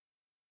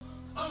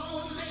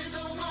Only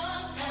the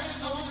one and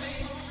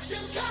only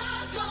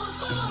Chicago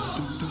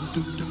Bulls.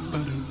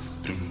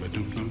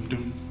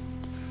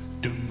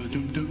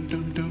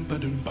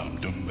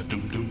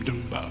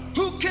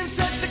 Who can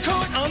set the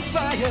court on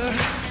fire?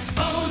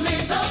 Only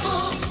the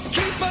Bulls.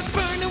 Keep us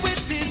burning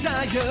with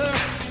desire.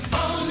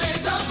 Only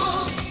the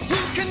Bulls. Who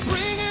can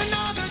bring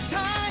another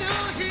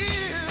title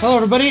here? Hello,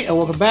 everybody, and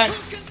welcome back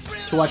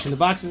to Watching the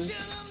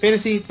Boxes,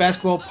 fantasy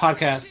basketball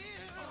podcast,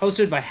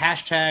 hosted by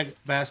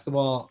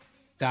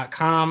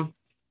 #basketball.com,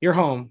 your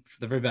home for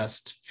the very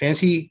best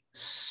fantasy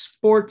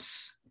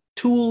sports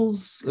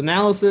tools,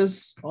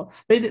 analysis.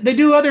 They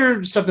do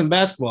other stuff than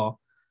basketball,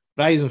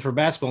 but I use them for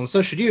basketball, and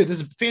so should you.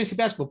 This is a fantasy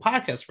basketball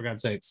podcast, for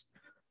God's sakes.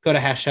 Go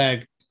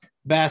to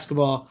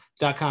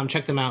 #basketball.com.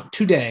 Check them out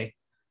today.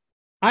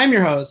 I'm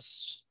your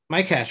host,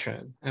 Mike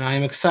Catron, and I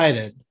am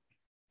excited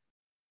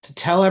to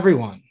tell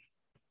everyone,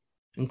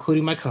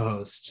 including my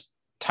co-host,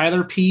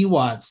 Tyler P.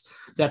 Watts,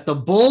 that the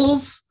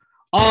Bulls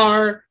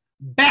are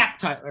back,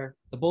 Tyler.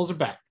 The Bulls are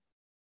back.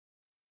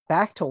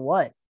 Back to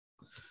what?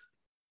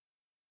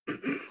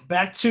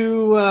 Back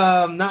to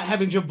not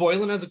having Joe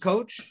Boylan as a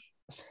coach.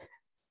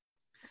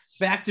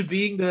 Back to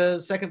being the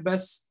second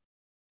best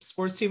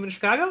sports team in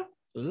Chicago.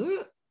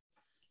 Oh,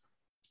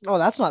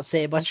 that's not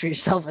saying much for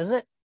yourself, is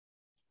it?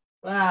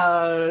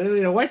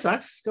 White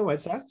Sox. Go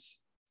White Sox.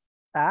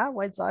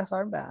 White Sox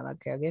aren't bad.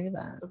 Okay, I'll give you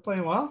that. They're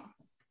playing well.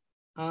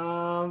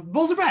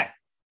 Bulls are back.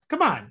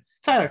 Come on,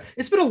 Tyler.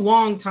 It's been a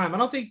long time. I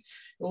don't think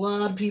a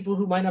lot of people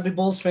who might not be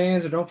Bulls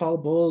fans or don't follow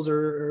Bulls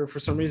or for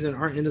some reason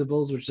aren't into the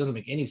Bulls, which doesn't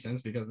make any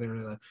sense because they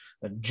were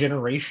a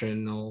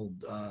generational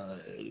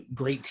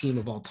great team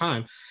of all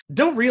time,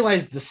 don't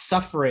realize the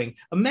suffering.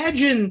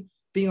 Imagine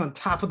being on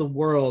top of the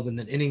world and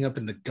then ending up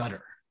in the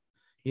gutter.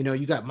 You know,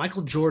 you got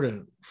Michael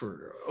Jordan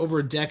for over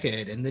a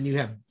decade, and then you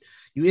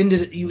end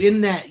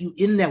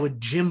that with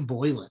Jim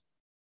Boylan.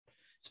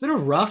 It's been a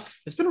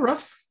rough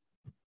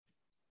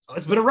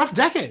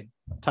decade,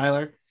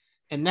 Tyler.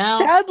 And now,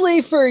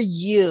 sadly for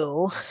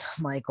you,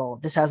 Michael,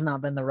 this has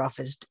not been the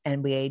roughest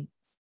NBA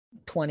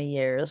 20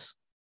 years.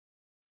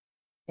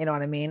 You know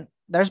what I mean?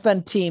 There's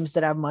been teams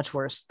that have much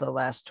worse the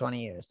last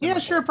 20 years. Yeah,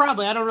 sure,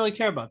 probably. I don't really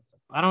care about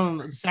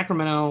them.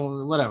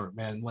 Sacramento, whatever,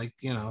 man. Like,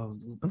 you know,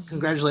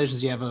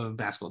 congratulations, you have a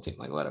basketball team.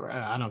 Like, whatever.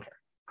 I don't care.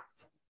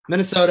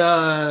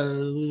 Minnesota,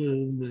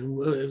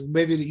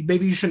 maybe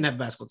you shouldn't have a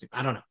basketball team.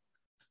 I don't know.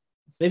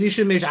 Maybe you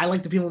should. I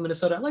like the people in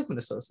Minnesota. I like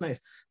Minnesota. It's nice.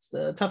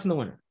 It's tough in the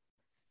winter.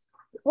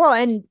 Well,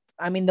 and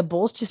I mean, the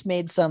Bulls just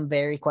made some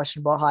very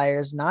questionable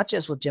hires, not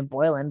just with Jim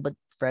Boylan, but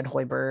Fred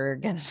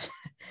Hoiberg. And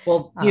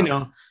well,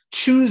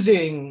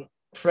 choosing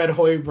Fred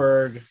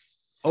Hoiberg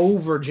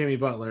over Jimmy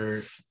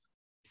Butler,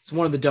 it's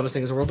one of the dumbest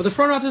things in the world. But the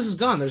front office is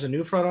gone. There's a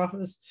new front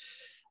office,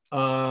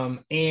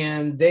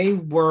 and they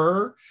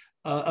were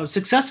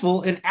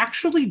successful in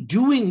actually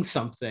doing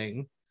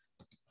something.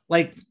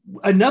 Like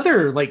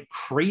another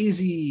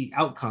crazy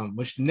outcome,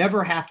 which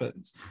never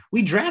happens.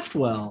 We draft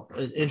well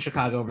in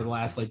Chicago over the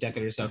last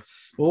decade or so.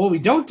 But what we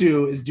don't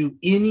do is do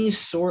any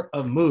sort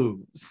of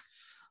moves.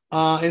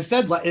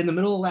 Instead, in the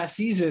middle of last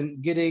season,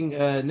 getting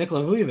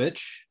Nikola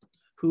Vujovic,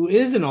 who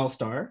is an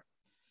all-star,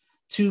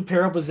 to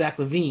pair up with Zach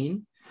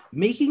LaVine,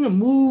 making a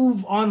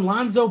move on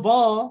Lonzo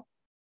Ball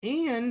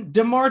and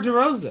DeMar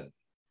DeRozan.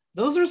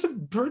 Those are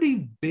some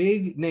pretty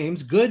big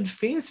names, good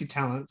fantasy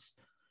talents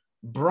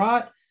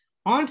brought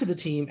onto the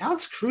team.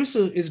 Alex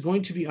Caruso is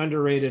going to be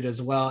underrated as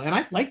well, and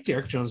I like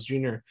Derek Jones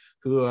Jr.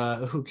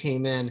 who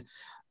came in.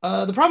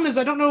 The problem is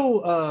I don't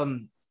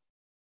know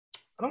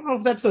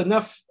if that's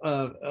enough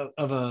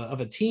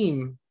of a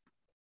team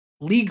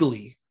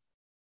legally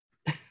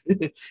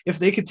if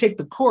they could take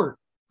the court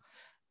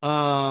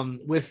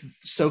with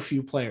so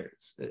few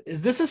players.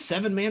 Is this a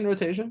 7-man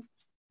rotation?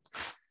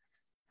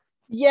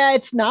 Yeah,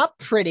 it's not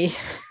pretty.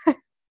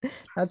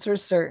 That's for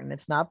certain.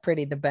 It's not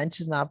pretty. The bench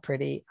is not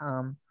pretty.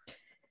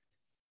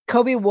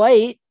 Kobe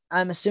White,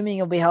 I'm assuming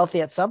he'll be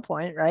healthy at some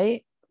point,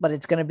 right? But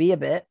it's going to be a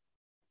bit.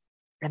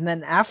 And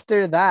then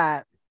after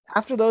that,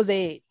 after those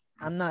 8,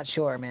 I'm not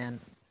sure,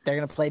 man. They're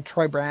going to play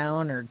Troy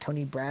Brown or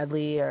Tony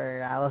Bradley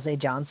or Alize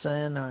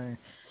Johnson or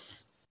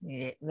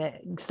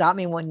stop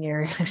me when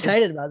you're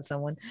excited about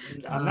someone.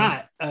 I'm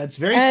not. It's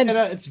very thin.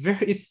 It's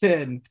very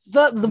thin.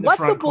 What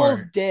the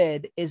Bulls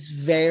did is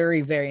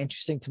very, very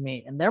interesting to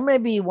me. And there may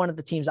be one of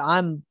the teams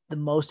I'm the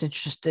most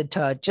interested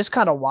to just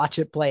kind of watch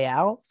it play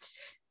out.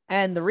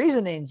 And the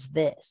reasoning is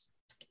this: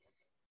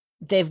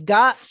 they've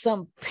got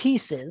some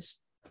pieces.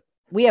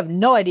 We have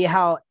no idea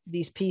how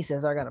these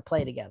pieces are going to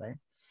play together.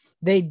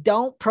 They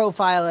don't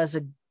profile as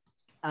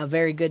a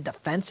very good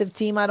defensive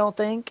team, I don't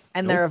think.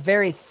 And They're a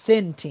very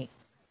thin team.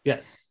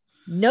 Yes.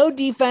 No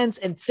defense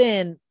and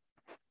thin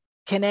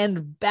can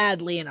end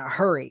badly in a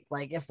hurry.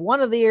 Like if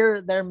one of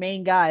their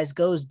main guys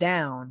goes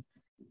down,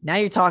 now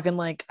you're talking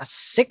like a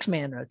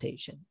 6-man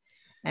rotation.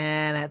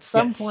 And at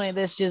some point,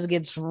 this just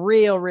gets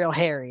real, real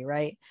hairy,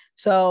 right?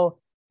 So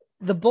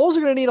the Bulls are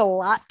going to need a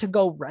lot to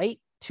go right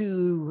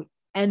to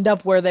end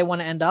up where they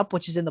want to end up,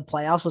 which is in the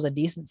playoffs, was a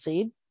decent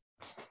seed.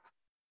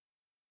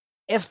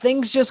 if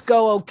things just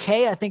go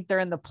okay, I think they're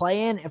in the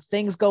play-in. If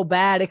things go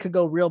bad, it could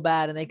go real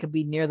bad, and they could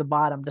be near the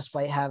bottom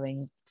despite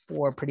having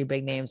 4 pretty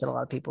big names that a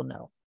lot of people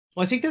know.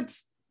 Well, I think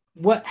that's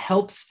what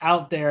helps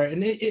out there.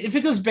 And if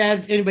it goes bad,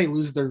 if any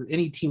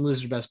team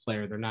loses their best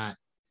player, they're not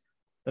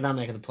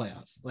making the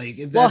playoffs. Like,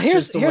 well,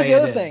 here's the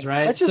other thing,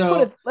 right?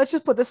 Let's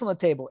just put this on the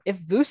table. If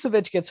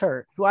Vucevic gets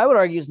hurt, who I would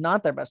argue is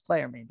not their best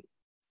player, maybe.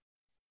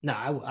 No,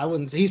 I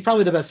wouldn't say he's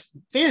probably the best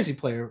fantasy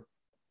player,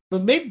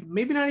 but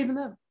maybe not even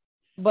that.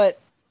 But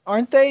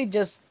aren't they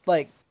just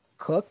like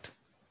cooked?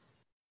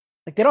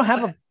 Like they don't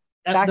have a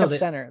backup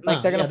center.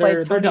 Like they're gonna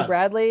play Tony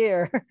Bradley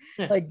or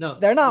like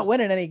they're not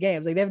winning any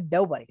games. Like they have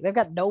nobody. They've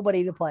got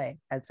nobody to play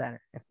at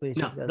center. If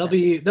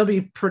they'll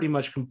be pretty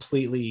much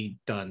completely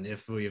done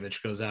if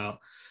Vujovic goes out.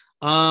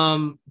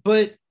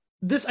 But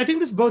I think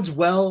this bodes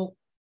well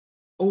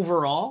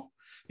overall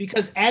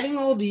because adding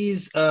all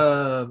these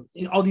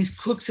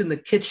cooks in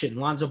the kitchen,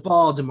 Lonzo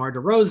Ball, DeMar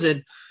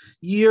DeRozan,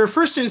 your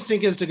first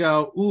instinct is to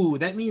go, ooh,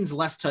 that means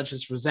less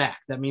touches for Zach.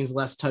 That means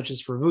less touches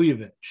for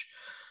Vujovic.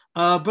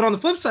 But on the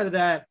flip side of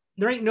that,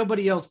 there ain't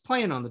nobody else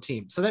playing on the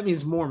team. So that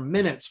means more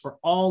minutes for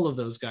all of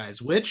those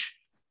guys, which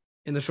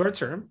in the short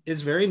term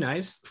is very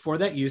nice for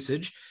that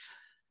usage.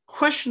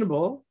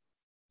 Questionable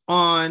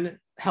on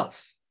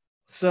health.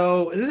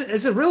 So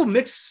it's a real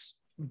mixed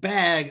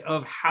bag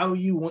of how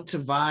you want to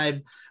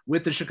vibe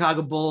with the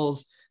Chicago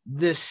Bulls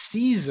this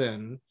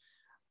season.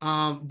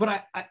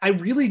 But I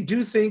really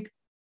do think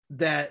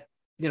that,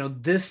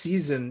 this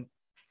season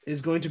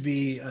is going to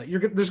be, there's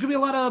going to be a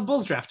lot of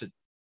Bulls drafted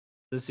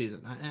this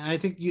season. I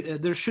think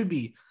there should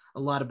be a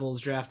lot of Bulls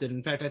drafted.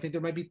 In fact, I think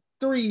there might be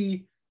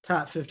 3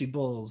 top 50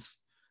 Bulls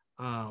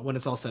when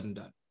it's all said and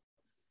done.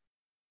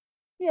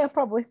 Yeah,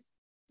 probably.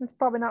 It's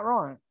probably not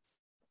wrong.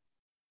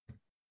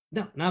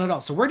 No, not at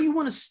all. So where do you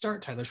want to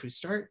start, Tyler? Should we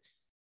start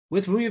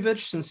with Vujovic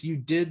since you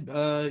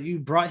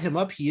brought him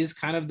up? He is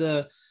kind of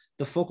the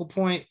focal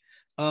point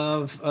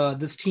of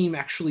this team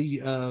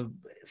actually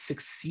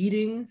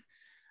succeeding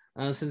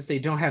since they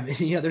don't have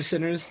any other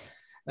centers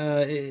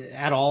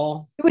at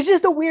all. It was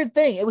just a weird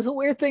thing. It was a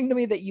weird thing to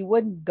me that you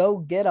wouldn't go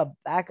get a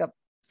backup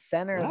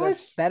center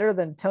that's better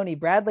than Tony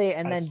Bradley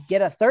and then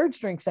get a third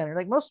string center.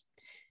 Like pretty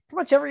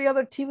much every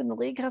other team in the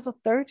league has a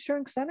third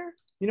string center.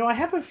 I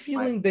have a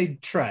feeling they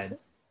tried.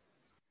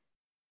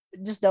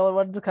 Just no one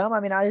wanted to come.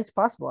 I mean, it's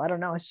possible. I don't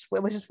know. It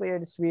was just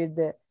weird. It's weird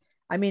that,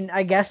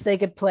 I guess they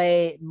could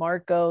play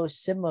Marko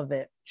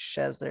Simovic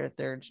as their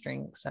third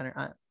string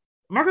center.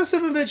 Marko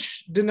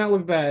Simovic did not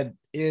look bad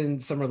in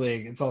Summer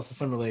League. It's also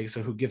Summer League,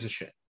 so who gives a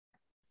shit?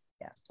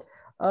 Yeah.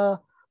 But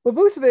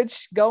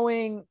Vucevic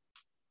going,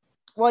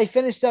 he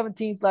finished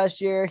 17th last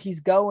year.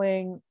 He's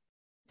going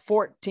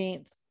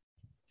 14th.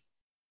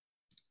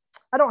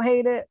 I don't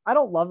hate it. I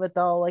don't love it,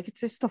 though. Like,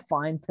 it's just a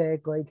fine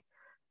pick. Like,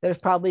 there's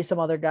probably some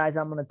other guys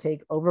I'm going to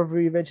take over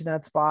Vujovic in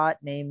that spot,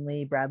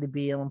 namely Bradley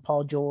Beal and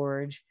Paul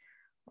George.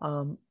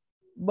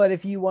 But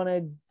if you want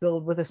to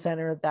build with a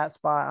center at that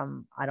spot,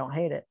 I don't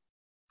hate it.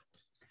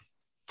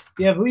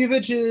 Yeah,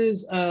 Vujovic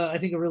is, I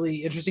think, a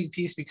really interesting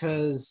piece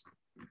because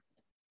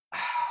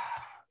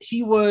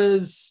he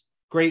was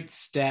great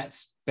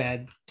stats,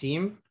 bad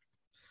team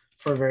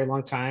for a very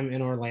long time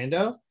in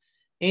Orlando.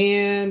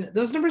 And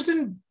those numbers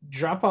didn't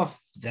drop off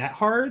that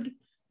hard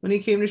when he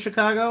came to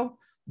Chicago,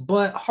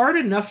 but hard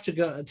enough to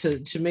go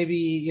to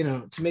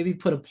maybe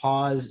put a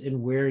pause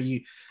in where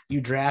you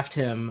draft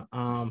him.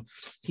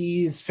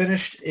 He's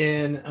finished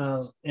in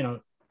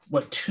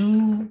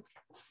 2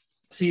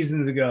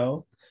 seasons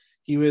ago.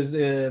 He was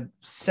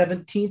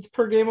 17th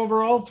per game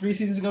overall. 3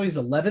 seasons ago, he's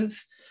 11th.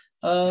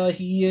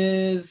 He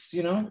is,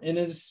 he's going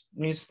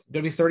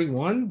to be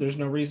 31. There's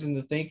no reason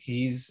to think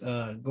he's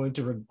going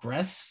to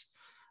regress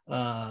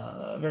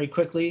very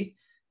quickly.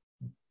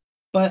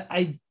 But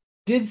I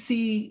did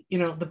see,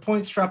 the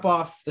points drop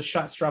off, the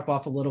shots drop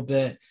off a little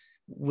bit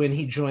when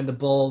he joined the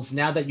Bulls.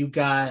 Now that you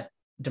got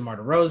DeMar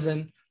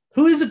DeRozan,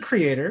 who is a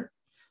creator,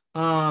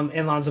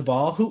 and Lonzo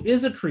Ball, who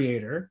is a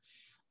creator,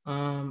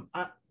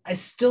 I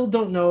still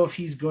don't know if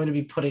he's going to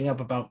be putting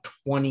up about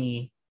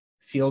 20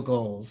 field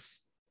goals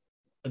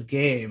a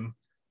game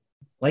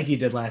like he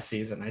did last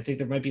season. I think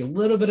there might be a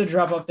little bit of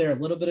drop off there, a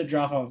little bit of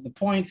drop off of the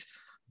points,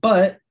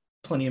 but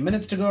plenty of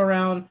minutes to go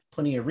around,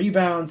 plenty of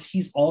rebounds.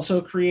 He's also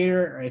a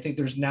creator. I think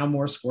there's now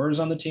more scorers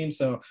on the team,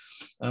 so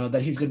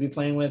that he's going to be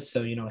playing with.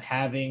 So,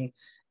 having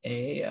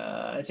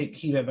I think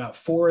he had about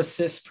 4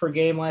 assists per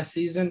game last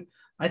season.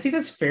 I think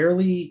that's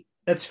fairly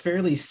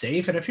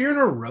safe. And if you're in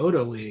a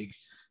roto league,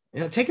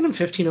 taking him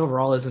 15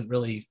 overall isn't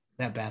really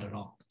that bad at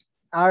all.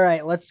 All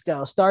right, let's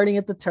go. Starting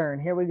at the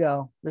turn. Here we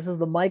go. This is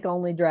the Mike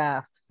only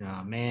draft.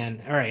 Oh,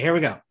 man. All right, here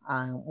we go.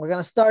 We're going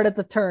to start at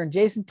the turn.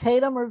 Jason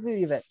Tatum or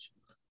Vujovic?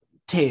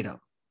 Tatum.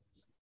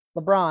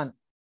 LeBron.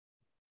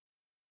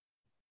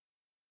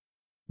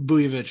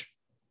 Vujovic.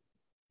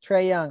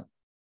 Trae Young.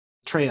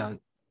 Trae Young.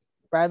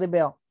 Bradley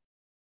Beal.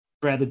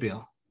 Bradley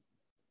Beal.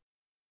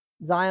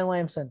 Zion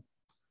Williamson.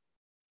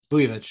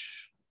 Vujovic.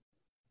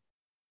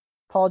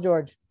 Paul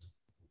George.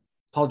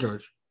 Paul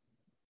George.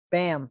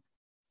 Bam.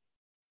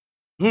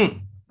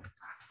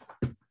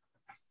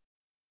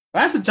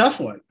 That's a tough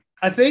one.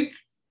 I think.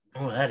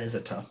 Oh, that is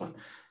a tough one.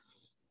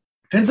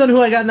 Depends on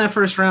who I got in that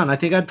first round. I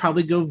think I'd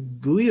probably go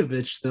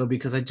Vujovic though,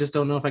 because I just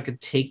don't know if I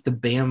could take the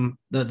Bam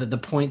the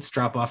points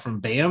drop off from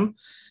Bam,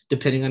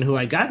 depending on who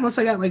I got, unless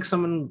I got like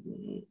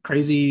someone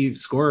crazy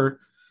scorer.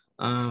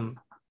 I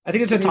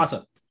think it's a toss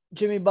up.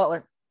 Jimmy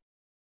Butler.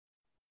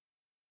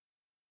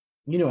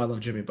 You know I love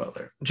Jimmy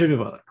Butler. Jimmy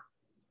Butler.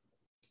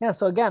 Yeah,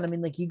 so again, I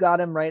mean, like you got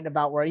him right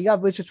about where you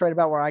got Vucevic right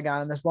about where I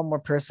got him. There's one more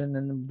person,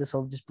 and this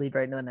will just bleed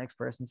right into the next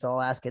person. So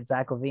I'll ask it,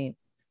 Zach LaVine.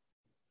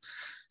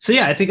 So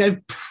yeah, I think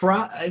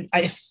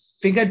I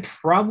think I'd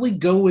probably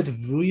go with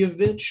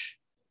Vujovic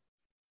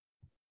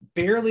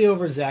barely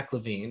over Zach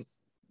LaVine,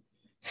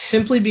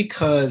 simply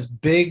because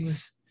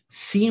bigs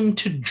seem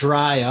to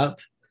dry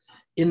up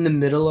in the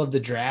middle of the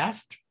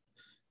draft.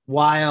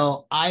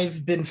 While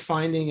I've been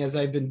finding, as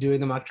I've been doing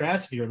the mock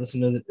drafts, if you're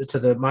listening to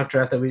the mock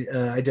draft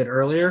that I did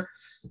earlier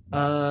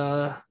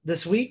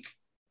this week,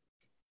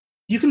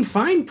 you can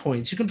find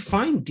points. You can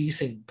find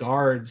decent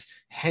guards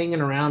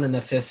hanging around in the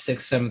 5th,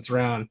 6th, 7th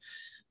round.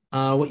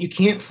 What you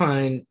can't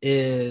find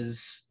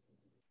is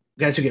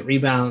guys who get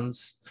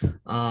rebounds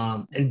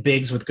and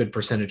bigs with good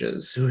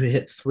percentages, who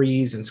hit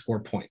threes and score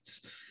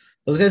points.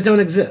 Those guys don't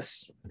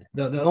exist.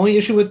 The only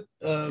issue with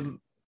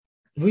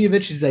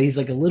Vujovic is that he's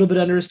like a little bit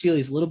under a steal.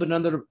 He's a little bit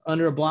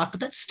under a block, but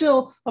that's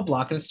still a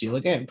block and a steal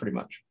again, pretty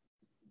much.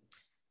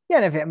 Yeah,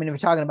 and if we're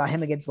talking about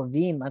him against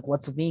LaVine, like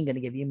what's LaVine going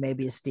to give you?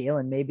 Maybe a steal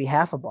and maybe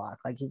half a block.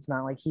 Like it's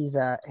not like he's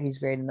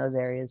great in those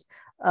areas.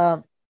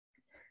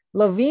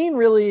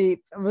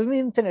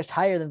 LaVine finished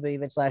higher than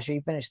Vujovic last year.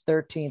 He finished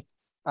 13th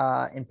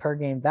in per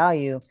game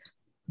value.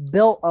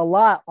 Built a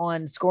lot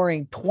on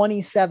scoring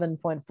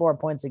 27.4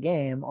 points a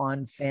game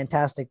on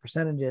fantastic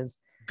percentages.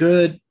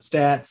 Good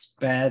stats,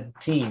 bad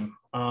team.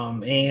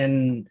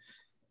 And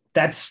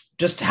that's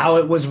just how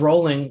it was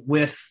rolling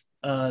with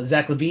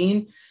Zach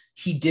LaVine.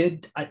 He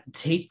did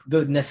take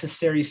the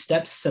necessary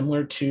steps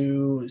similar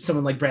to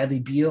someone like Bradley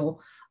Beal,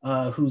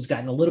 who's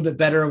gotten a little bit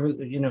better over,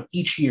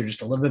 each year,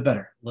 just a little bit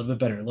better.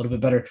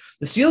 The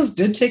steals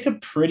did take a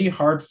pretty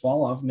hard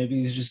fall off. Maybe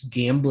he's just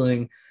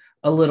gambling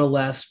a little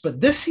less,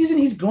 but this season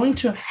he's going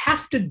to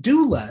have to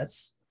do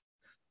less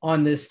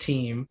on this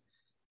team,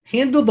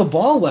 handle the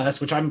ball less,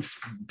 which I'm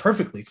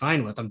perfectly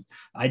fine with.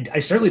 I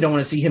certainly don't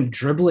want to see him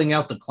dribbling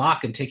out the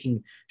clock and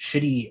taking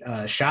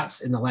shitty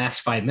shots in the last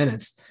 5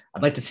 minutes.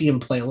 I'd like to see him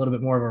play a little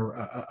bit more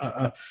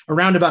of a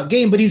roundabout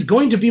game, but he's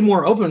going to be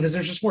more open because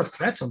there's just more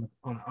threats on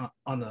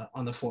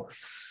the floor.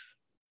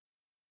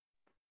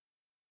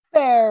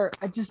 Fair.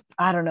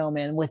 I don't know,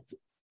 man.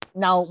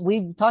 Now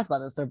we've talked about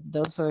this.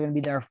 Those are going to be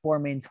their 4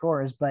 main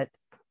scorers, but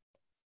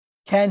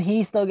can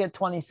he still get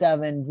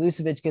 27?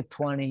 Vucevic get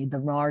 20.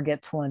 DeMar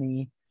get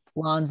 20.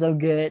 Lonzo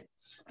get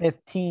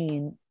 15.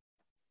 You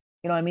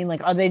know what I mean?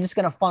 Like, are they just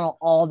going to funnel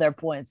all their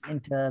points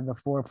into the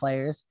 4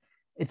 players?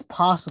 It's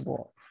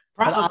possible.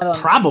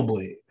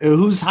 Probably.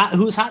 Who's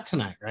hot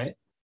tonight, right?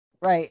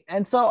 Right.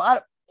 And so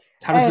how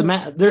does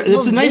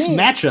it's a nice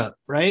matchup,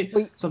 right?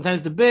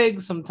 Sometimes the big,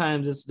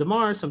 sometimes it's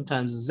DeMar,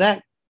 sometimes it's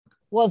Zach.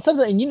 Well,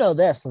 something, and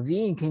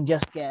LaVine can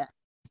just get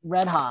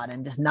red hot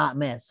and just not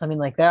miss. I mean,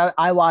 like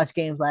I watched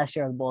games last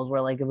year of the Bulls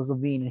where like it was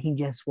LaVine and he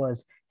just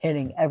was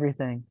hitting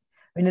everything.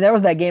 I mean, there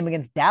was that game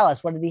against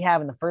Dallas. What did he have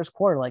in the first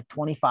quarter? Like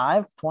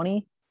 25,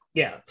 20?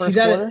 Yeah.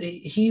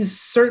 He's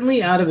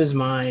certainly out of his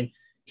mind.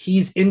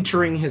 He's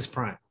entering his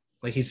prime.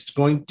 Like he's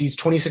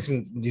 26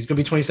 and he's going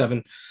to be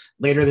 27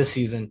 later this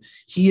season.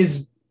 He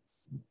is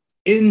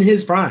in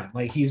his prime.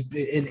 Like he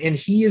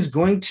is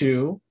going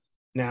to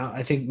now.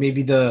 I think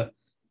maybe the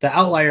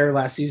outlier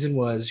last season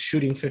was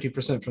shooting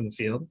 50% from the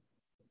field,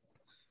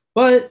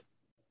 but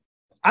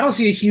I don't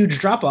see a huge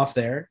drop off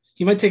there.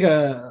 He might take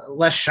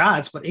less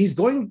shots, but he's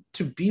going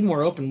to be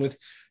more open with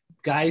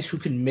guys who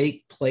can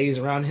make plays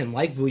around him,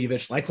 like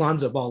Vujovic, like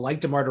Lonzo Ball,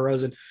 like DeMar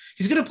DeRozan.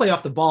 He's going to play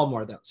off the ball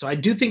more, though. So I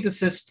do think the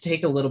assists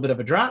take a little bit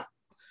of a drop.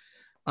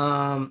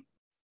 But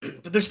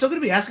they're still going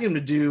to be asking him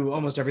to do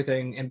almost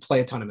everything and play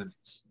a ton of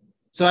minutes.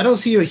 So I don't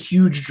see a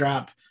huge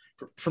drop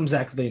from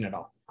Zach LaVine at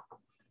all.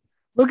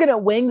 Looking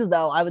at wings,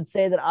 though, I would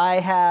say that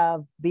I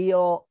have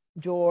Beal,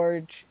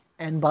 George,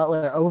 and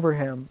Butler over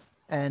him.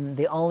 And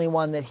the only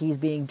one that he's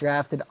being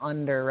drafted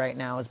under right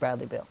now is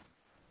Bradley Beal.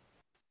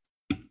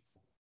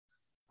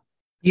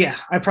 Yeah,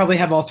 I probably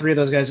have all 3 of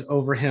those guys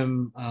over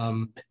him.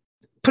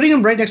 Putting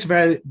him right next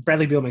to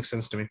Bradley Beal makes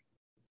sense to me.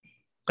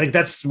 Like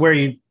that's where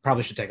you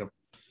probably should take him.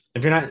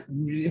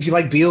 If you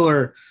like Beal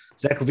or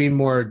Zach LaVine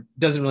more,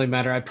 doesn't really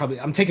matter.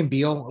 I'm taking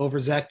Beal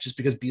over Zach just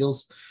because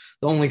Beal's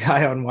the only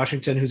guy on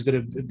Washington who's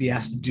going to be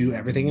asked to do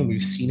everything, and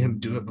we've seen him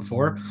do it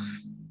before.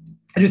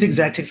 I do think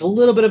Zach takes a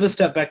little bit of a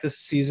step back this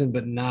season,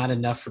 but not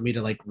enough for me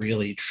to like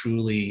really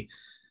truly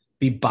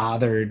be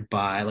bothered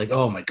by like,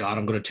 oh my God,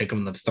 I'm going to take him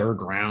in the 3rd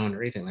round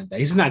or anything like that.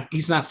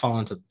 He's not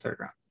falling to the 3rd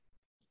round.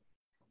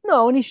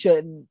 No, and he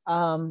shouldn't.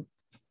 I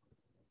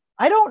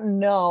don't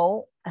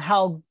know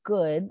how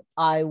good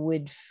I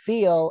would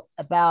feel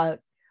about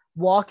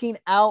walking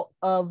out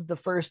of the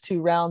first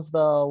 2 rounds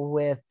though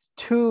with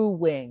 2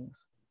 wings.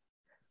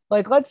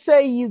 Like, let's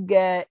say you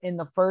get in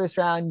the first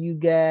round, you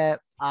get,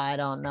 I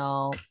don't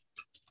know,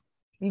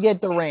 you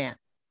get Durant,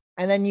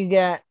 and then you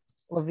get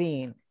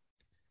Levine.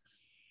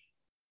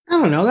 I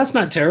don't know. That's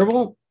not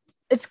terrible.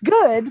 It's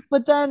good,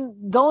 but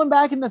then going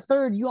back in the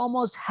third, you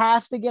almost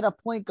have to get a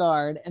point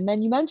guard. And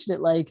then you mentioned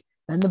it, like,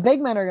 then the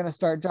big men are going to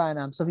start drying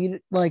up. So if you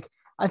like,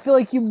 I feel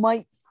like you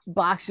might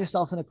box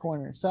yourself in a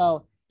corner.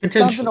 So it's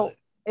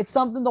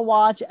something to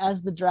watch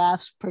as the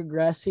drafts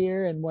progress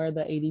here and where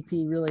the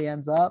ADP really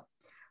ends up.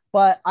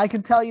 But I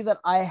can tell you that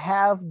I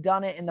have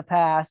done it in the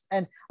past.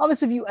 And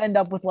obviously, if you end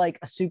up with like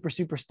a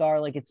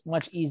superstar, like it's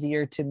much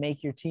easier to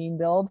make your team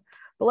build.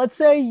 But let's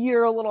say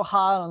you're a little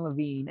hot on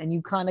Levine and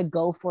you kind of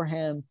go for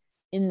him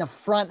in the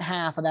front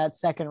half of that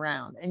second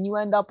round. And you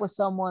end up with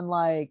someone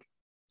like,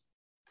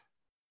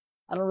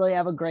 I don't really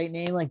have a great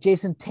name, like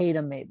Jason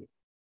Tatum, maybe.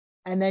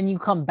 And then you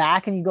come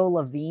back and you go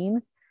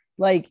Levine.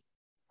 Like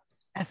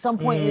at some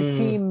point, your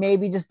team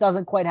maybe just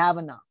doesn't quite have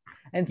enough.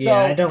 And so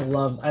I don't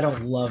love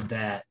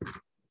that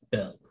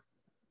build.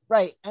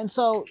 Right. And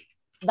so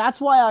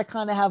that's why I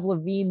kind of have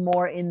Levine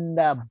more in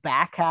the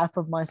back half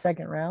of my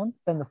second round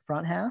than the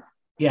front half.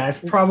 Yeah,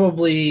 I've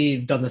probably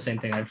done the same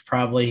thing.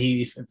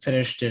 He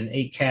finished an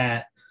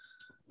 8-cat,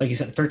 like you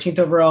said, 13th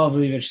overall,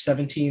 Vujovic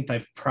 17th.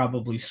 I've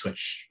probably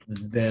switched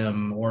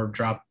them or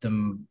dropped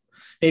them.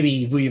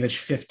 Maybe Vujovic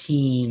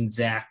 15,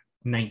 Zach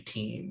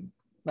 19.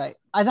 Right.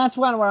 That's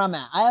where I'm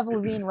at. I have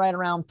Levine right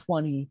around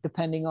 20,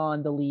 depending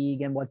on the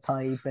league and what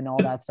type and all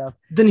that stuff.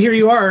 Then here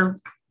you are.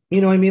 You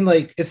know what I mean?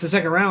 Like, it's the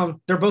second round.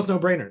 They're both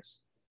no-brainers,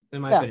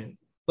 in my opinion.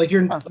 Like,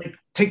 like,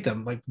 take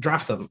them, like,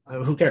 draft them.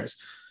 Who cares?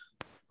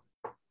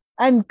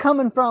 And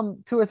coming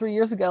from 2 or 3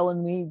 years ago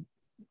when we,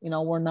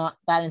 we're not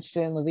that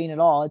interested in Levine at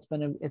all, it's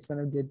been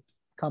a good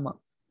come up.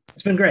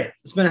 It's been great.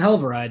 It's been a hell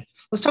of a ride.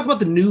 Let's talk about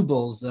the new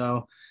Bulls,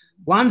 though.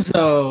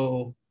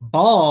 Lonzo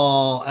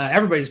Ball.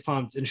 Everybody's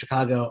pumped in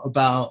Chicago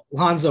about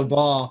Lonzo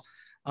Ball.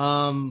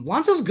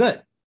 Lonzo's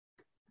good.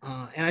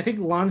 And I think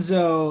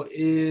Lonzo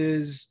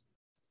is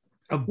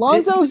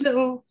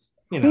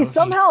he's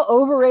somehow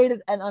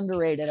overrated and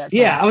underrated.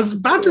 I was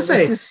about to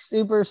say, it's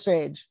super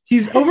strange.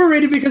 He's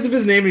overrated because of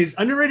his name. He's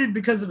underrated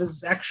because of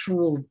his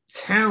actual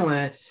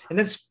talent. And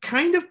that's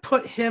kind of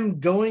put him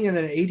going in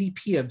an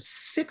ADP of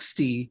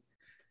 60,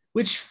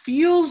 which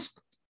feels,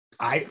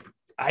 I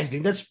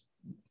think that's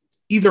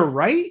either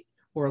right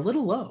or a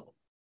little low.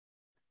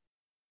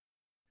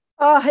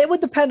 It would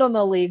depend on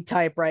the league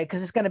type, right?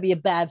 Because it's going to be a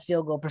bad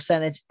field goal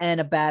percentage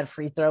and a bad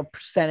free throw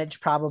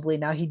percentage, probably.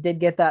 Now, he did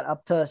get that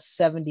up to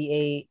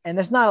 78, and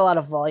there's not a lot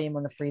of volume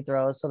on the free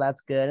throws, so that's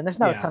good. And there's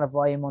not a ton of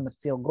volume on the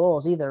field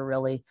goals either,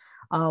 really.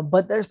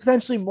 But there's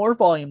potentially more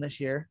volume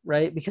this year,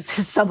 right? Because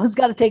someone's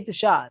got to take the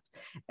shots.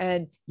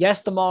 And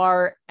yes,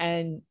 DeMar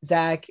and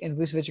Zach and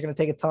Vucevic are going to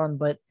take a ton,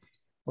 but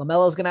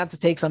LaMelo's going to have to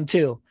take some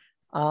too.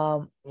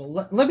 Well,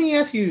 let me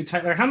ask you,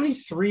 Tyler, how many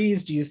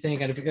threes do you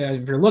think,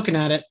 if you're looking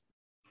at it,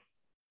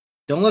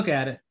 don't look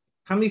at it,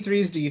 how many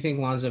threes do you think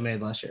Lonzo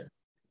made last year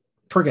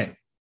per game?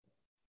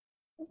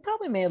 He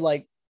probably made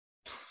like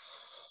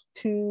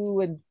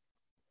 2 and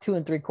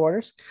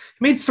 3/4.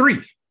 He made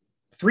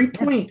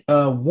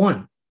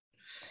 3.1.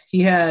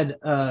 He had,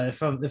 if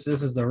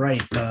this is the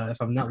right,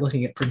 if I'm not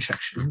looking at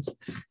projections,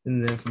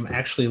 and if I'm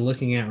actually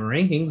looking at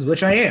rankings,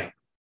 which I am,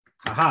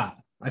 I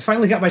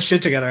finally got my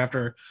shit together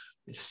after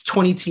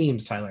 20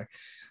 teams, Tyler.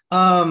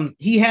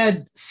 He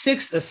had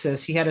 6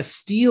 assists. He had a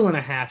steal and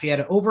a half. He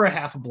had over a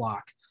half a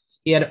block.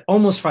 He had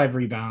almost 5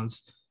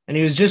 rebounds, and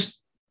he was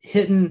just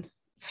hitting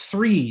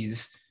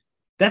threes.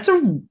 That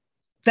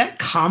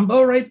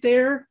combo right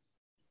there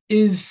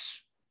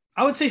is,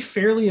 I would say,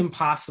 fairly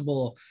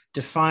impossible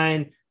to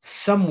find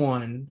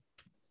someone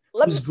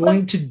who's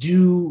going to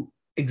do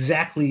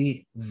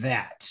exactly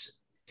that.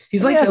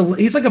 He's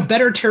like a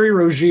better Terry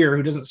Rozier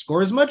who doesn't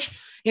score as much,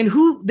 and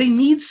who they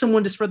need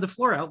someone to spread the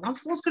floor out.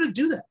 Lonzo's going to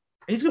do that.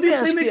 He's going to be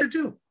a playmaker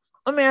too.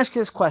 Let me ask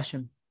you this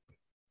question.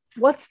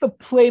 What's the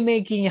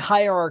playmaking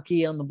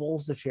hierarchy on the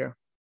Bulls this year?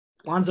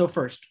 Lonzo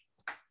first.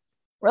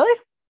 Really?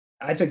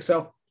 I think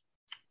so.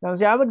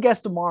 I would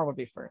guess DeMar would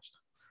be first.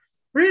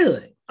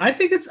 Really? I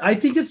think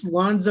it's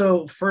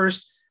Lonzo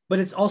first, but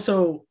it's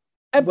also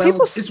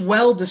it's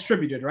well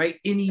distributed, right?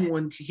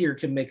 Anyone here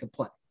can make a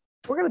play.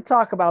 We're going to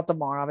talk about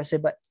DeMar, obviously,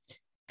 but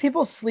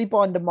people sleep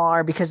on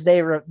DeMar because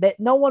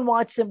no one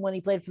watched him when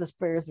he played for the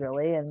Spurs,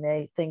 really, and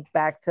they think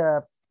back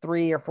to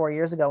 3 or 4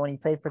 years ago when he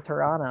played for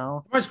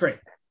Toronto. That's great.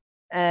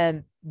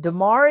 And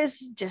DeMar is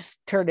just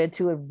turned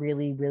into a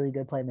really, really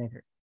good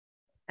playmaker.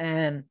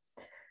 And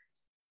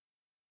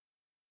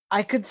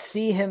I could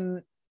see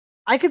them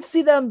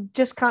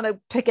just kind of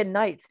picking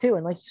nights too.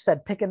 And like you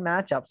said, picking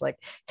matchups like,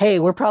 hey,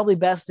 we're probably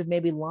best if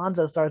maybe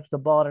Lonzo starts with the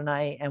ball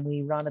tonight and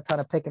we run a ton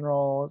of pick and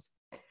rolls,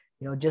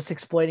 just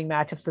exploiting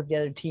matchups that the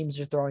other teams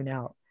are throwing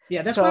out.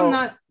 Yeah, that's why I'm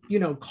not,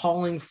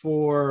 calling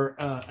for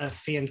a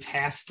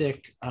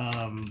fantastic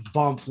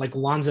bump like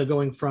Lonzo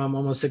going from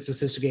almost 6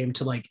 assists a game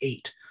to like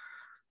 8.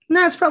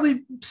 No, it's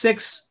probably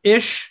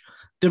 6-ish.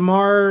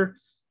 DeMar,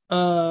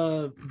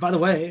 by the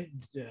way,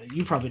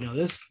 you probably know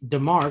this.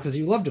 DeMar, because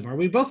you love DeMar.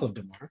 We both love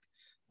DeMar.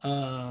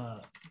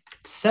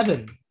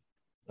 7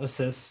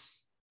 assists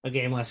a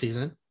game last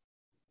season.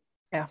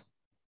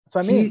 So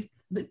I mean,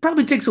 it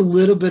probably takes a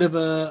little bit of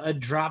a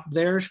drop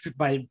there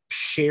by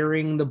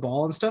sharing the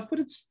ball and stuff, but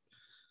it's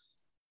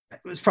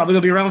probably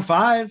gonna be around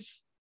 5.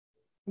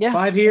 Yeah,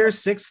 5 here,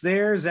 6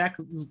 there. Zach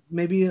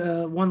maybe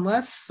 1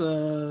 less.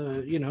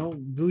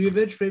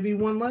 Vujovic maybe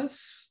 1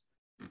 less.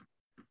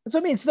 that's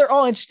what I mean. So they're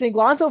all interesting.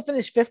 Lonzo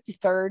finished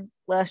 53rd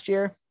last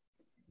year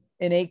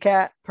in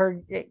 8-cat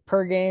per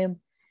game.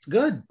 It's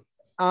good.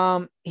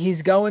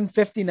 He's going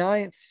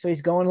 59th, so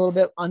he's going a little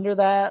bit under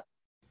that.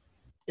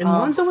 And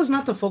Lonzo was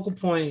not the focal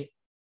point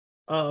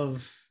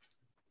of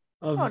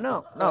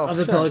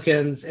the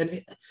Pelicans,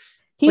 and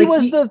he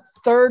was the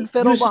third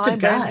fiddle behind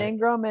Brandon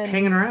Ingram and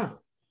hanging around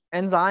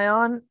and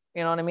Zion.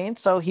 You know what I mean?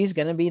 So he's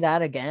going to be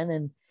that again.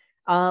 And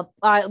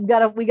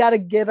we gotta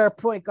get our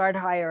point guard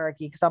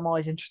hierarchy because I'm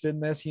always interested in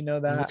this. You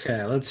know that.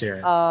 Okay, let's hear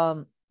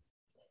it.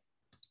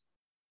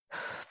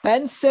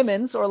 Ben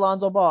Simmons or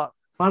Lonzo Ball?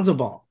 Lonzo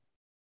Ball.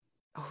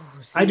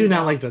 I do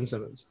not like Ben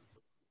Simmons.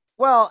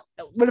 Well,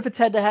 what if it's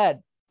head to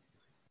head?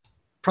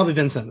 Probably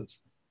Ben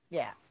Simmons.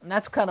 Yeah, and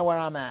that's kind of where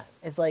I'm at.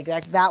 It's like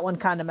that one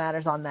kind of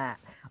matters on that.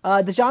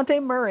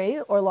 DeJounte Murray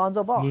or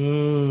Lonzo Ball?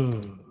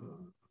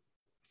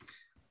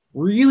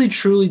 Really,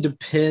 truly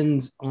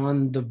depends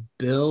on the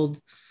build.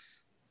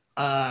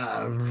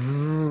 That's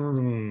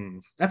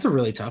a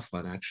really tough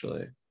one,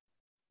 actually.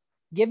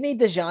 Give me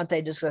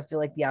DeJounte just because I feel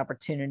like the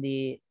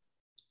opportunity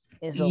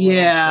is a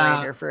little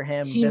greater for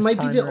him. He might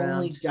be the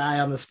only guy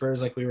on the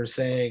Spurs, like we were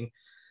saying,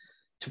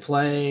 to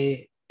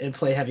play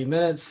heavy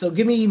minutes. So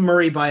give me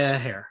Murray by a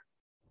hair.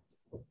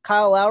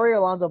 Kyle Lowry or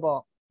Lonzo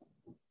Ball?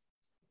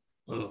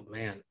 Oh,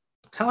 man.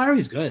 Kyle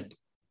Lowry's good.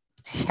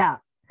 Yeah.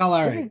 Kyle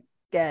Lowry.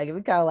 Give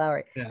me Kyle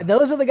Lowry. Yeah. And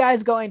those are the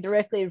guys going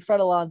directly in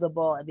front of Lonzo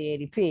Ball at the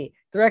ADP.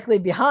 Directly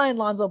behind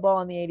Lonzo Ball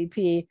on the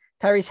ADP,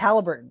 Tyrese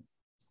Halliburton.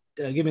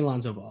 Give me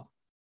Lonzo Ball.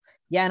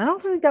 Yeah, and I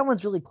don't think that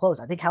one's really close.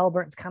 I think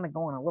Halliburton's kind of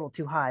going a little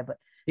too high, but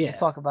we'll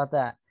talk about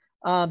that.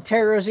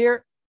 Terry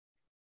Rozier.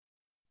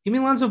 Give me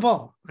Lonzo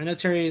Ball. I know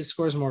Terry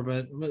scores more,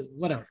 but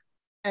whatever.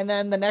 And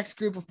then the next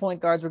group of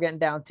point guards we're getting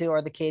down to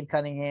are the Cade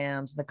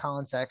Cunninghams, the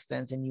Colin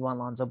Sextons, and you want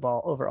Lonzo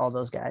Ball over all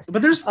those guys.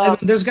 But there's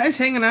guys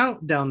hanging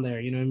out down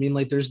there. You know what I mean?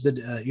 Like there's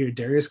your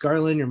Darius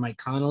Garland, your Mike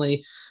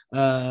Conley. We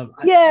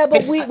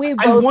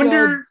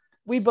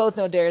both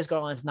know Darius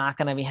Garland's not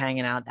going to be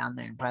hanging out down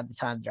there by the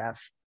time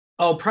draft.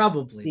 Oh,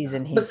 probably.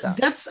 Season heats up.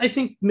 That's, I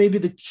think, maybe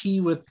the key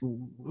with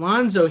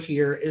Lonzo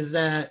here is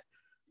that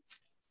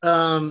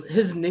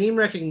his name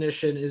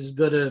recognition is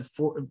going to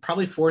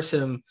probably force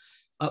him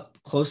up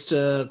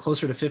closer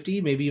to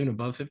 50, maybe even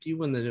above 50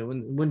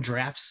 when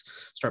drafts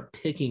start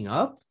picking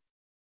up.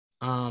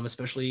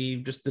 Especially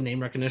just the name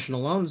recognition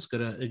alone is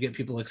going to get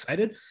people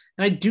excited.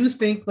 And I do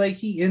think like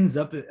he ends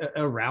up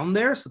around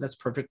there, so that's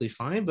perfectly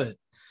fine. But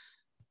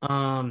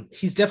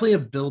he's definitely a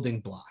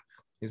building block.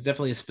 He's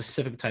definitely a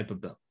specific type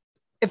of build.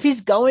 If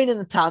he's going in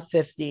the top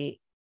 50,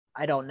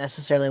 I don't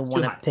necessarily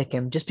want to pick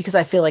him just because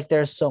I feel like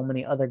there's so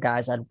many other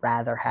guys I'd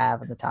rather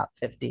have in the top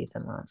 50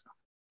 than Lonzo.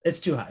 It's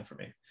too high for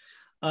me.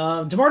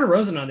 DeMar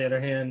DeRozan, on the other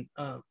hand,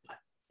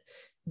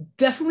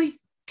 definitely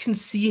can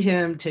see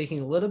him taking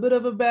a little bit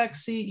of a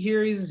backseat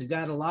here. He's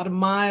got a lot of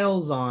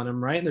miles on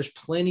him, right? And there's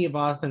plenty of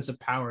offensive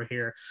power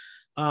here.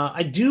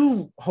 I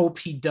do hope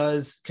he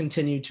does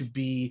continue to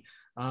be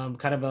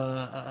kind of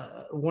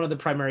one of the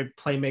primary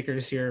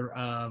playmakers here,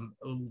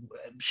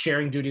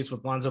 sharing duties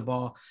with Lonzo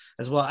Ball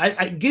as well.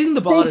 Getting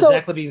the ball into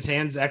Zach LaVine's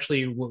hands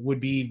actually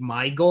would be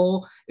my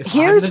goal if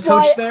I'm the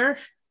coach there.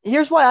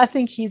 Here's why I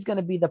think he's going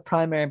to be the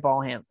primary ball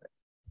handler.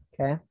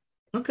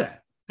 Okay.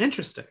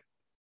 Interesting.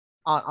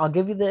 I'll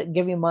give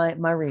you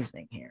my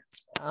reasoning here.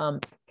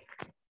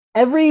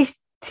 Every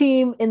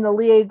team in the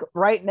league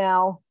right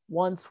now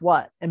wants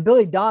what? And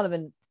Billy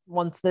Donovan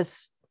wants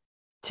this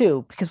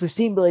too, because we've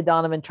seen Billy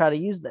Donovan try to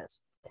use this.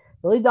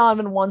 Billy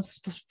Donovan wants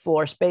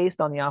floor space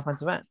on the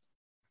offensive end.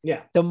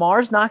 Yeah.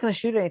 DeMar's not going to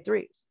shoot any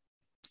threes.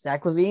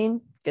 Zach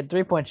LaVine, good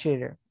 3-point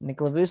shooter.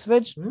 Nikola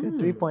Vucevic, good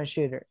 3-point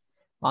shooter.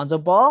 Lonzo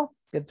Ball,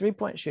 good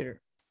 3-point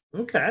shooter.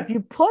 Okay. If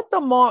you put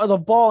the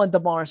ball in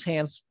DeMar's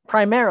hands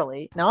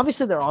primarily, now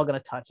obviously they're all going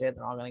to touch it.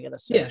 They're all going to get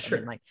assists. Yeah, sure.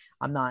 I mean,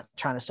 I'm not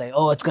trying to say,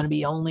 oh, it's going to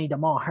be only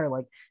DeMar.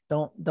 Like,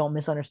 don't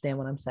misunderstand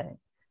what I'm saying.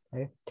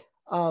 Okay.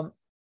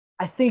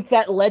 I think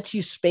that lets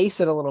you space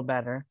it a little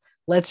better,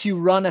 lets you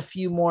run a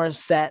few more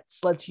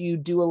sets, lets you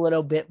do a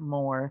little bit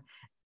more.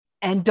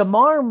 And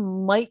DeMar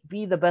might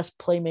be the best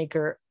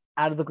playmaker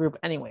out of the group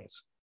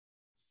anyways.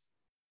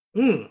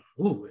 Ooh,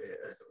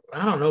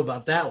 I don't know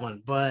about that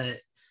one,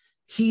 but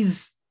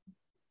he's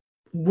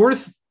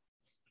worth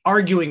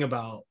arguing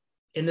about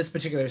in this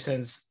particular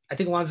sense. I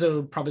think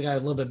Lonzo probably got a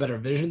little bit better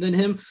vision than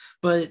him,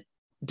 but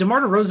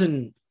DeMar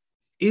DeRozan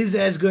is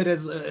as good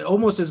as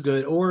almost as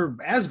good or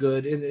as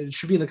good. It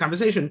should be in the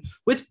conversation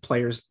with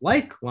players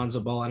like Lonzo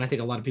Ball. And I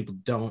think a lot of people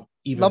don't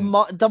even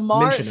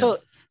DeMar.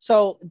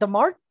 So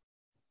DeMar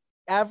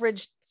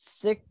averaged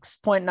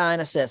 6.9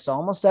 assists, so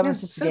almost 7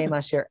 assists a game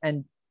last year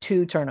and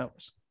 2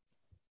 turnovers.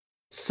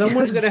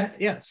 Someone's Dude gonna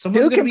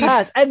can be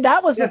pass. And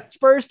that was Yeah. a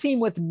Spurs team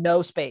with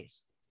no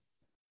space.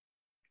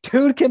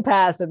 Dude can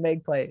pass and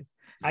make plays.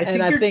 I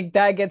think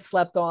that gets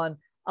slept on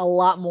a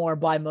lot more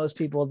by most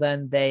people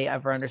than they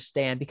ever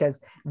understand, because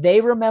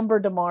they remember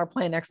DeMar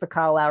playing next to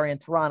Kyle Lowry in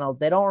Toronto.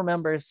 They don't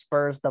remember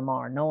Spurs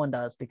DeMar. No one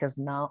does, because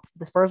now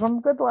the Spurs were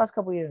good the last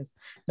couple of years.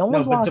 No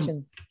one's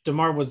watching.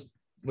 DeMar was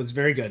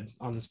very good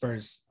on the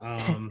Spurs.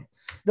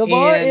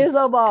 DeMar is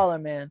a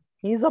baller, man.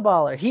 He's a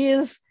baller. He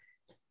is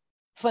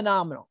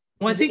phenomenal.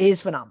 Well, I think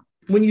he's phenomenal.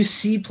 When you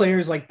see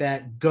players like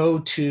that go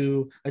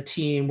to a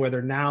team where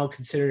they're now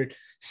considered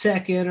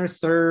second or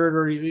third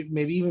or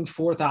maybe even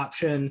fourth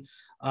option,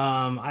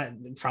 I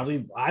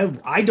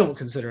don't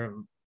consider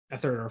him a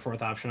third or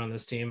fourth option on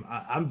this team.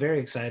 I'm very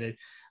excited.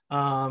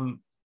 Are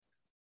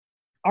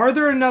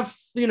there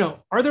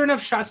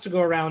enough shots to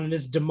go around? And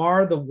is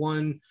DeMar the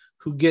one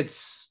who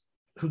gets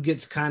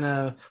kind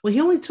of, well,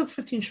 he only took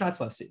 15 shots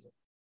last season.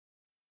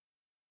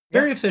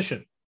 Very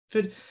efficient,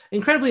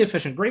 incredibly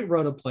efficient, great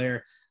roto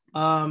player.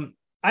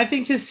 I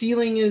think his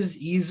ceiling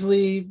is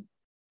easily.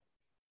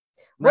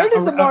 Where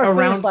did DeMar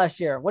finish last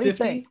year? What 50? do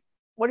you think?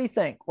 What do you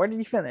think? Where did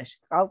he finish?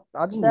 I'll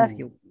just ask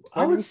you.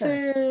 I would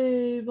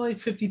say like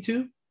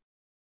 52.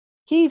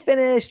 He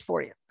finished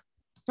 40th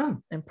Oh.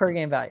 in per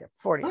game value.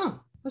 40. Oh,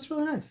 that's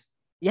really nice.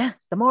 Yeah,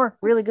 DeMar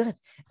really good,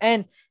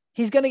 and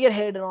he's gonna get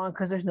hated on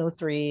because there's no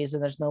threes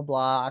and there's no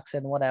blocks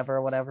and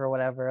whatever.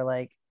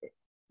 Like,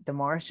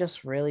 DeMar's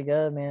just really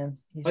good, man.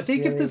 I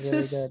think if the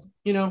assists,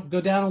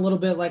 go down a little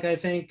bit, like I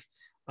think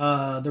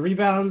the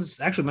rebounds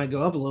actually might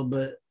go up a little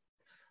bit.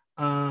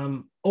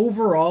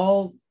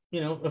 Overall,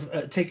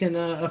 taking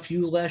a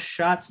few less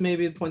shots,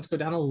 maybe the points go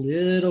down a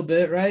little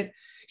bit, right?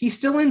 He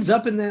still ends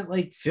up in that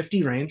like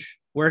 50 range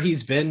where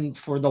he's been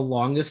for the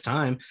longest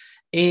time.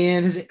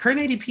 And his current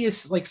ADP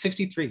is like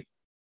 63.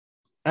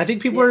 I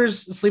think people are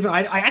sleeping.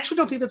 I actually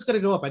don't think that's going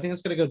to go up. I think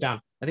it's going to go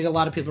down. I think a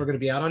lot of people are going to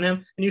be out on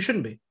him, and you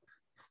shouldn't be.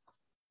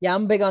 Yeah,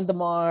 I'm big on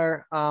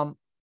DeMar.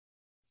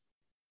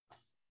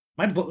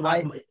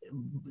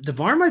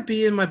 DeMar might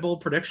be in my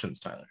bold predictions,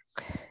 Tyler.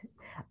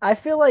 I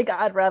feel like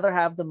I'd rather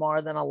have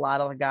DeMar than a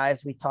lot of the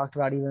guys we talked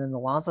about, even in the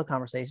Lonzo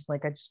conversation.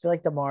 Like, I just feel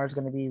like DeMar is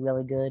going to be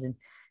really good, and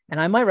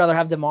I might rather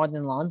have DeMar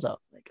than Lonzo.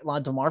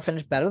 Like, DeMar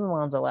finished better than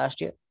Lonzo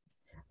last year,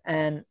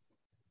 and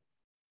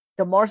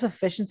DeMar's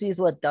efficiency is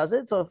what does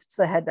it. So if it's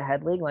a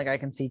head-to-head league, like, I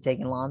can see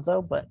taking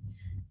Lonzo, but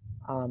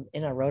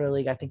in a roto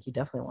league, I think you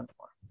definitely want DeMar.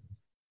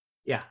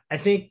 Yeah, I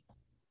think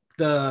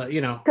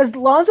because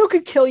Lonzo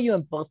could kill you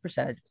in both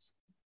percentages.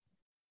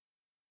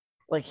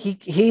 Like,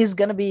 he's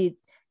going to be.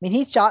 I mean,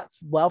 he shot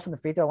well from the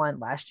free throw line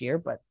last year,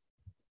 but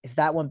if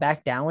that went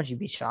back down, would you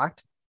be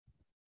shocked?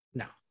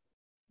 No.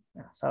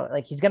 So,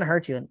 like, he's going to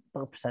hurt you in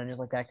both percentages.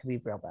 Like, that could be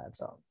real bad.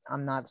 So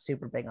I'm not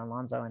super big on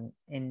Lonzo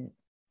in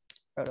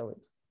roto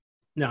leagues.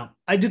 No,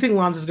 I do think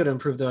Lonzo's going to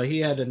improve, though. He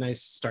had a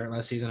nice start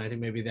last season. I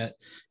think maybe that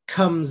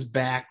comes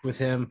back with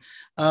him.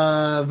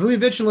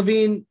 Vujovic and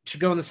Levine should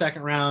go in the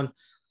second round.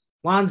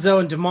 Lonzo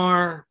and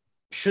DeMar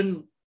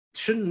shouldn't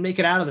make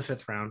it out of the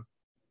fifth round.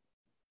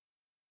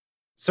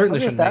 Certainly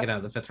shouldn't make it out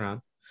of the fifth round.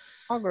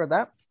 I'll agree with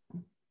that.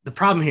 The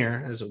problem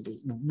here is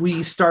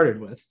we started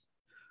with,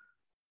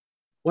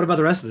 what about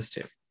the rest of this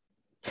team?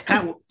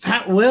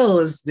 Pat Will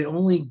is the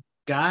only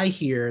guy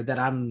here that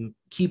I'm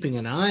keeping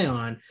an eye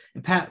on.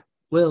 And Pat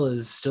Will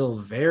is still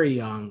very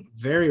young,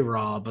 very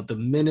raw, but the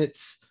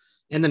minutes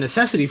and the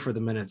necessity for the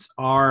minutes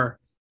are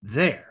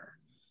there.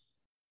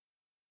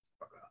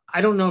 I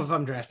don't know if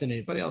I'm drafting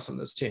anybody else on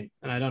this team,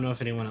 and I don't know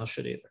if anyone else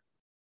should either.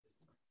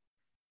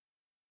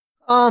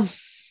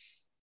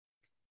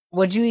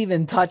 Would you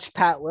even touch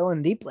Pat Will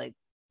in deep league?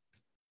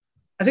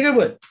 I think I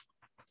would.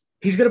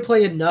 He's going to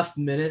play enough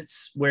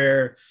minutes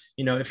where,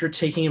 if you're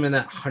taking him in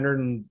that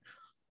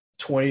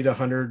 120 to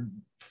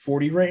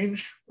 140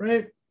 range,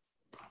 right?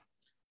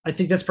 I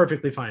think that's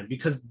perfectly fine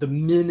because the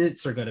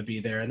minutes are going to be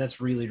there, and that's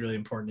really, really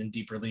important in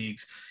deeper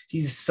leagues.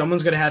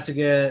 Someone's going to have to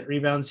get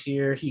rebounds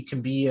here. He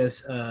can he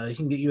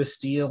can get you a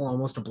steal,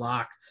 almost a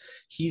block.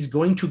 He's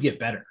going to get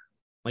better.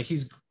 Like,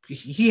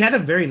 he had a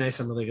very nice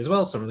summer league as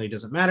well. Summer league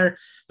doesn't matter,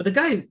 but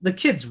the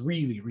kid's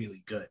really,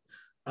 really good.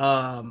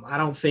 I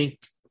don't think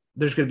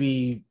there's going to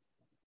be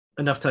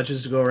enough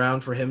touches to go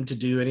around for him to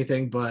do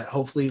anything, but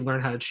hopefully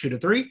learn how to shoot a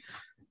three.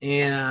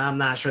 And I'm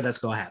not sure that's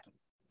going to happen.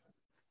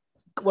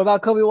 What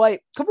about Kobe White?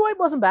 Kobe White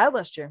wasn't bad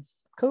last year.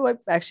 Kobe White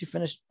actually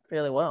finished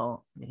fairly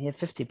well. I mean, he had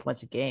 50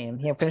 points a game.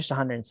 He finished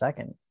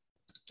 102nd.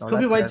 Oh,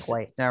 Kobe White's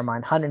White. Never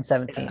mind.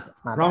 117. Yeah,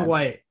 wrong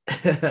White.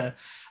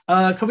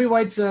 Kobe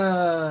White's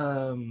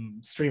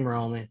streamer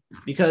only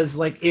because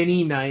like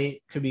any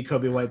night could be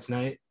Kobe White's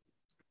night,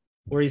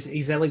 where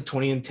he's had like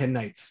 20 and 10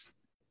 nights,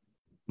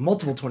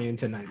 multiple 20 and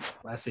 10 nights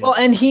last season. Well,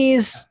 and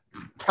he's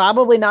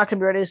probably not going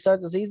to be ready to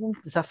start the season.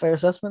 Is that a fair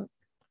assessment?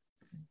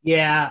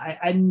 Yeah,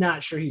 I'm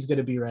not sure he's going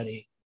to be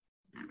ready.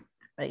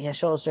 He has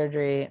shoulder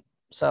surgery,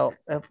 so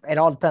it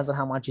all depends on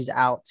how much he's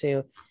out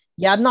too.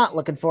 Yeah, I'm not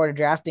looking forward to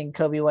drafting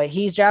Kobe White.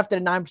 He's drafted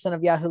in 9%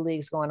 of Yahoo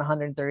leagues, going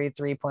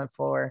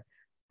 133.4.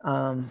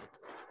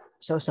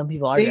 So some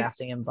people are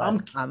drafting him, but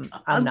I'm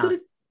going not.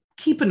 to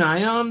keep an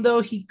eye on him,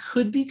 though. He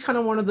could be kind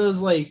of one of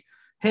those like,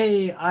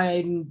 hey,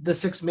 I'm the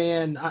sixth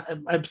man.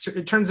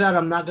 It turns out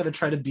I'm not going to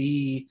try to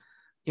be,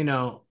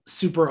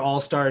 super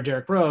all-star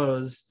Derrick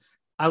Rose.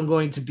 I'm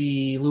going to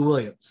be Lou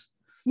Williams.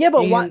 Yeah,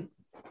 but what?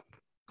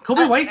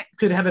 Kobe White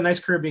could have a nice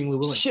career being Lou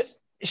Williams.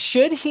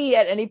 Should he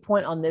at any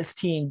point on this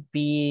team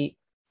be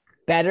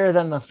better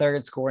than the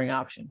third scoring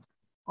option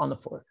on the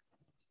floor?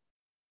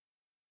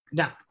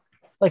 No.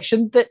 Like,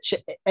 and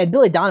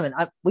Billy Donovan,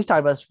 we've talked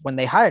about this when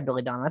they hired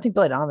Billy Donovan. I think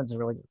Billy Donovan's a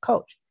really good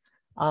coach.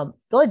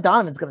 Billy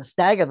Donovan's going to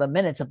stagger the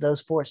minutes of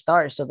those 4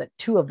 stars so that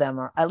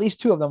at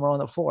least two of them are on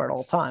the floor at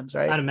all times,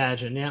 right? I'd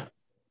imagine, yeah.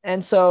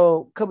 And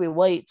so Kobe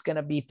White's going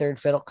to be third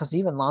fiddle because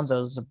even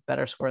Lonzo's a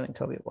better scorer than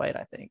Kobe White,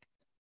 I think.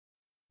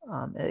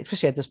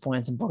 Especially at this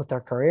point in both their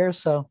careers.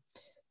 So,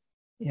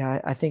 yeah,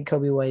 I think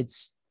Kobe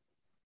White's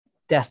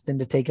destined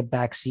to take a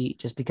back seat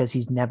just because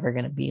he's never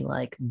going to be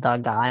like the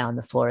guy on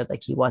the floor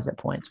like he was at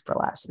points for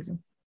last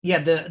season. Yeah,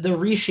 the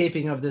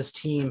reshaping of this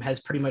team has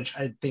pretty much,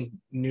 I think,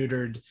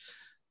 neutered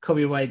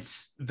Kobe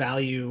White's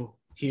value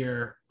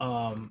here.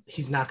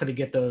 He's not going to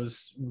get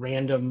those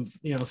random,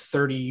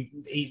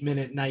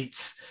 38-minute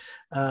nights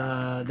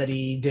that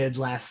he did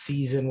last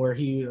season where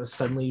he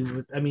suddenly,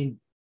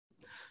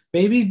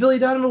 maybe Billy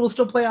Donovan will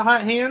still play a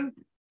hot hand,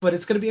 but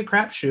it's going to be a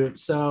crapshoot.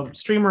 So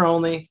streamer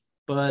only,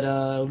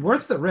 but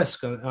worth the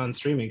risk on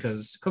streaming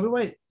because Kobe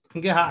White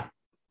can get hot.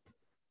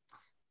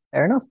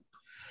 Fair enough.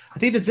 I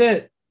think that's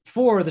it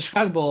for the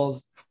Chicago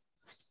Bulls.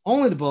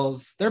 Only the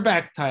Bulls. They're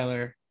back,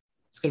 Tyler.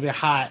 It's going to be a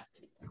hot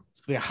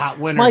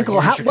winner.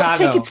 Michael, what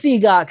tickets do you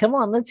got? Come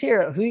on, let's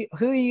hear it.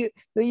 Who are you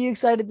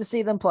excited to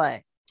see them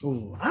play?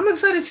 Ooh, I'm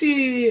excited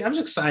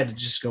to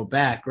just go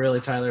back,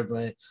 really, Tyler,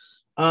 but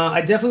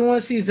I definitely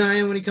want to see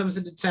Zion when he comes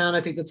into town.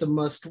 I think that's a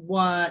must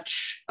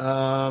watch.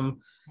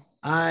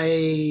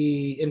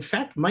 I, in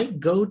fact, might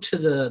go to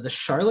the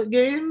Charlotte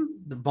game,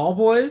 the Ball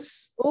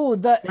Boys. Oh,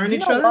 what? It'll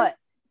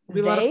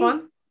be a lot of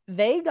fun.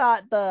 They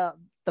got the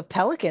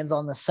Pelicans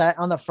on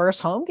the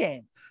first home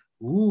game.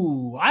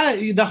 Ooh,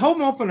 the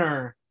home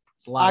opener.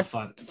 It's a lot of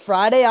fun.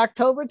 Friday,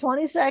 October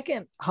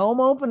 22nd,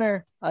 home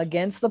opener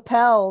against the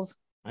Pels.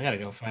 I gotta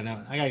go find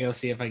out. I gotta go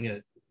see if I can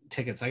get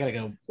tickets. I gotta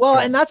go. Well,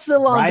 and that's the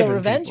Lonzo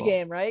revenge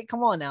game, right?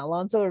 Come on now,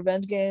 Lonzo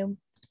revenge game.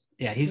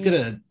 Yeah, he's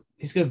gonna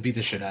beat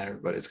the shit out of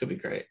everybody. It's gonna be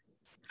great.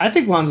 I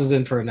think Lonzo's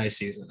in for a nice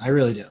season. I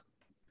really do.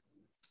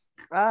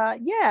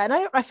 Yeah, and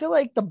I feel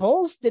like the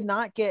Bulls did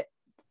not get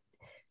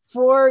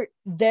for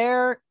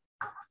their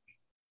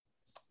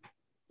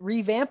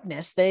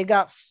revampedness. They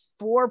got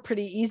 4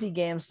 pretty easy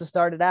games to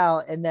start it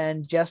out, and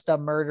then just a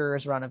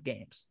murderer's run of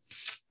games.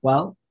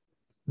 Well,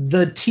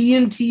 the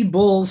TNT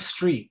Bulls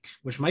streak,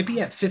 which might be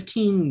at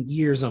 15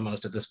 years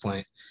almost at this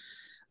point,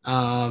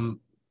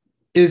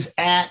 is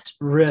at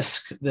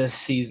risk this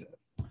season.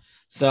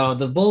 So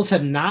the Bulls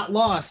have not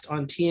lost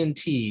on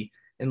TNT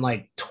in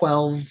like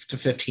 12 to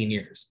 15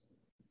 years.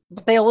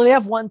 But they only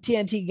have 1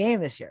 TNT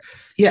game this year.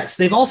 Yes,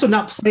 they've also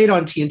not played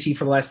on TNT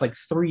for the last like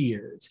 3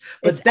 years.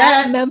 But it's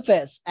that at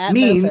Memphis.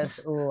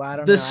 means Ooh, I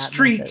don't the know,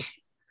 streak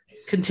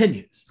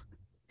continues.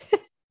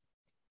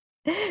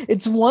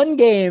 It's 1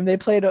 game they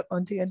played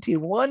on TNT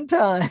 1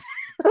 time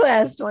the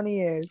last 20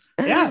 years.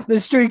 Yeah, the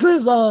streak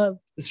lives on.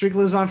 The streak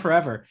lives on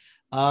forever.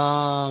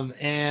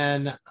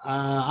 And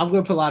I'm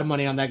going to put a lot of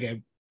money on that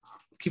game.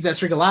 Keep that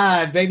streak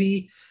alive,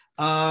 baby.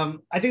 I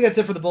think that's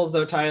it for the Bulls,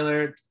 though,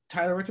 Tyler.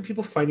 Tyler, where can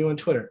people find you on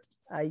Twitter?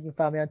 You can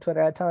find me on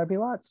Twitter at Tyler P.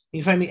 Watts.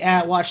 You can find me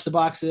at Watch the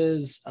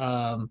Boxes.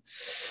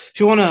 If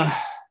you want to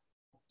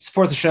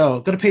support the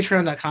show, go to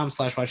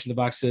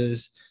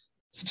patreon.com/watchingtheboxes.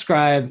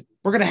 Subscribe.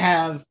 We're going to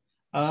have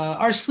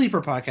our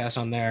sleeper podcast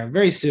on there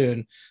very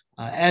soon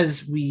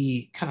as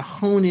we kind of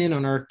hone in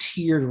on our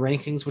tiered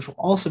rankings, which will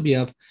also be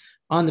up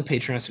on the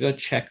Patreon. So go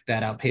check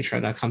that out,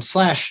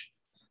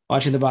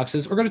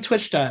 patreon.com/watchingtheboxes, or go to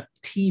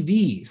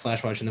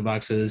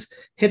twitch.tv/watchingtheboxes.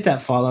 Hit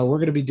that follow. We're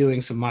going to be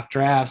doing some mock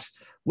drafts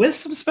with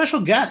some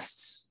special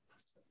guests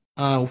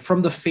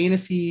from the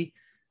fantasy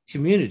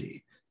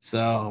community.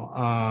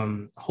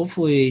 So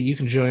hopefully you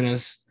can join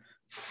us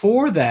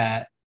for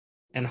that.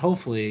 And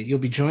hopefully you'll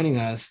be joining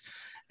us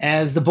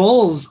as the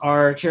Bulls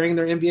are carrying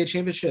their NBA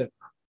championship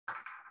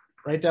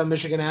right down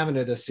Michigan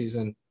Avenue this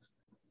season.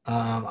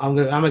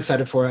 I'm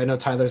excited for it. I know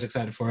Tyler's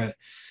excited for it.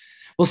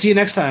 We'll see you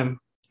next time.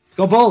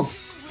 Go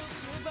Bulls.